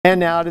And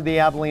now to the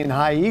Abilene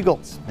High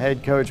Eagles.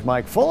 Head coach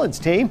Mike Fullen's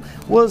team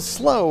was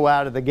slow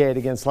out of the gate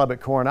against Lubbock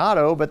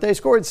Coronado, but they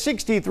scored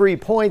 63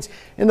 points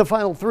in the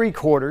final three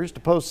quarters to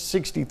post a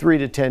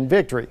 63-10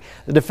 victory.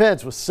 The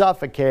defense was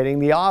suffocating.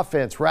 The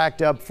offense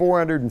racked up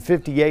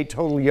 458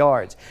 total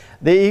yards.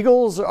 The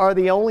Eagles are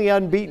the only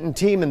unbeaten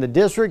team in the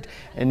district,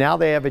 and now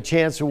they have a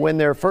chance to win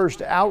their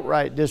first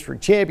outright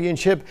district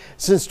championship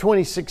since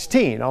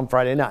 2016 on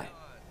Friday night.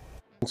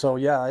 So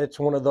yeah, it's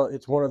one of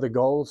the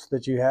goals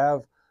that you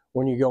have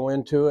when you go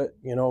into it.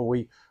 You know,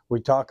 we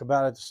talk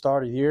about it at the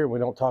start of the year. We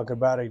don't talk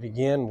about it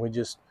again. We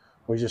just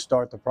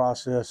start the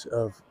process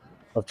of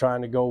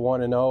trying to go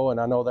 1-0.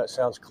 And I know that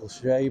sounds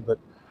cliche, but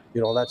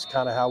you know, that's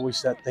kind of how we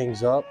set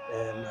things up.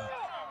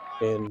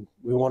 And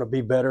we want to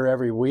be better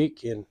every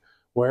week. And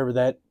wherever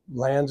that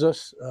lands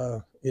us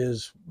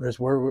is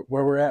where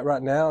we're at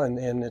right now,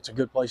 and it's a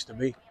good place to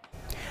be.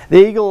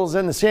 The Eagles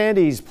and the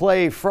Sandies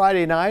play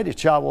Friday night at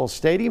Shotwell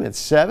Stadium at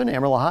 7.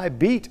 Amarillo High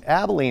beat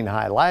Abilene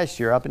High last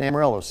year up in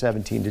Amarillo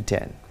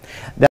 17-10.